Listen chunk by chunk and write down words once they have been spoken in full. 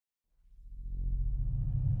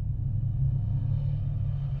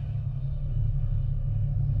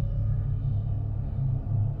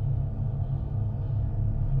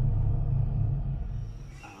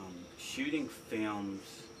shooting films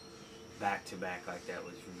back to back like that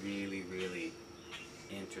was really, really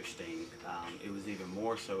interesting. It was even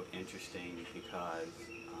more so interesting because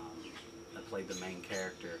I played the main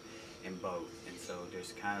character in both, and so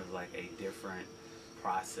there's kind of like a different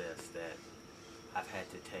process that I've had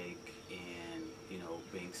to take in,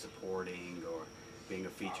 being supporting or being a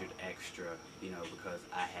featured extra, because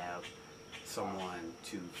I have someone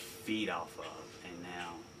to feed off of. And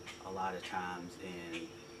now a lot of times in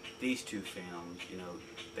these two films,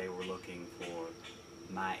 they were looking for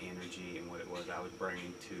my energy and what it was I was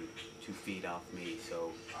bringing to feed off me.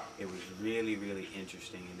 So it was really, really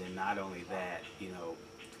interesting. And then not only that,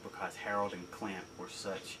 because Harold and Clint were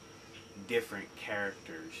such different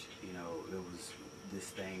characters, it was this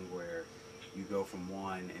thing where you go from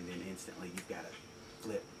one and then instantly you've got to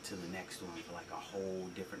flip to the next one for like a whole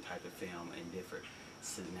different type of film and different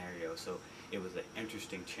scenario. So it was an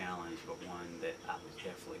interesting challenge, but one that I was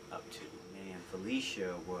definitely up to. Man,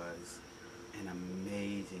 Felicia was an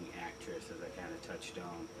amazing actress, as I kind of touched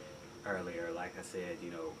on earlier. Like I said,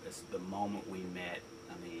 it's the moment we met.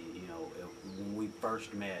 I mean, when we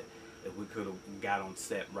first met, if we could have got on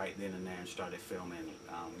set right then and there and started filming,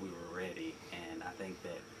 we were ready. And I think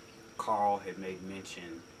that Carl had made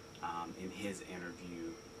mention in his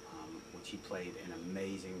interview, which he played an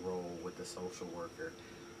amazing role with the social worker.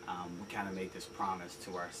 We kind of made this promise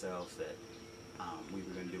to ourselves that we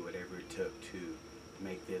were going to do whatever it took to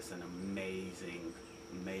make this an amazing,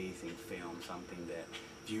 amazing film, something that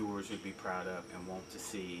viewers would be proud of and want to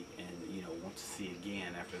see, and want to see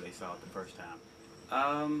again after they saw it the first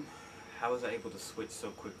time. How was I able to switch so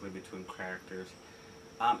quickly between characters?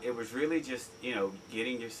 It was really just,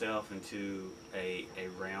 getting yourself into a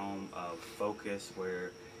realm of focus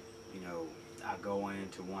where, I go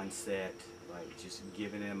into one set, like just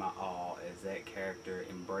giving it my all as that character,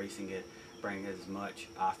 embracing it, bringing as much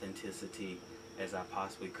authenticity as I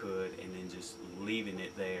possibly could, and then just leaving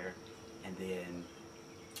it there, and then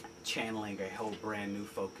channeling a whole brand new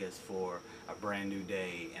focus for a brand new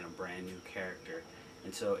day and a brand new character.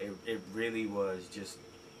 And so it really was just,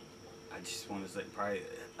 I just want to say, probably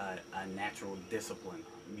a natural discipline.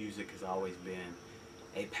 Music has always been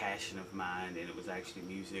a passion of mine, and it was actually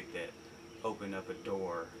music that opened up a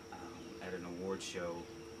door at an award show.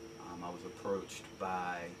 I was approached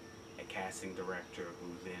by a casting director who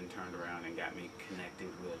then turned around and got me connected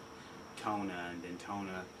with Tona, and then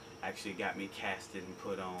Tona actually got me casted and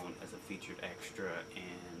put on as a featured extra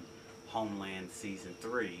in Homeland Season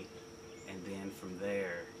 3. And then from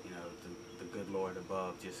there, the good Lord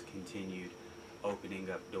above just continued opening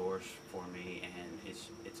up doors for me, and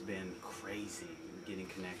it's been crazy getting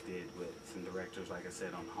connected with some directors, like I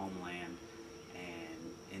said, on Homeland,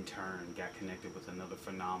 and in turn got connected with another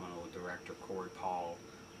phenomenal director, Corey Paul,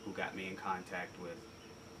 who got me in contact with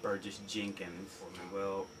Burgess Jenkins.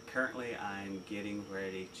 Well, currently I'm getting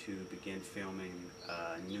ready to begin filming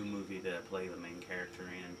a new movie that I play the main character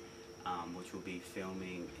in, which will be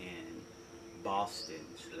filming in Boston,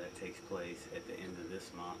 so that takes place at the end of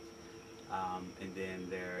this month. And then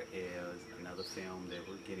there is another film that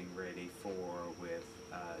we're getting ready for with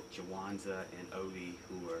Jawanza and Odie,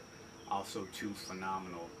 who are also two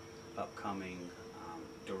phenomenal upcoming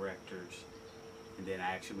directors. And then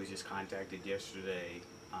I actually was just contacted yesterday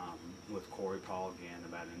with Corey Paul again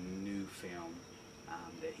about a new film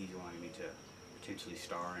that he's wanting me to potentially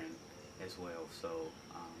star in as well. So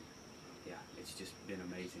yeah, it's just been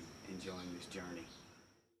amazing enjoying this journey.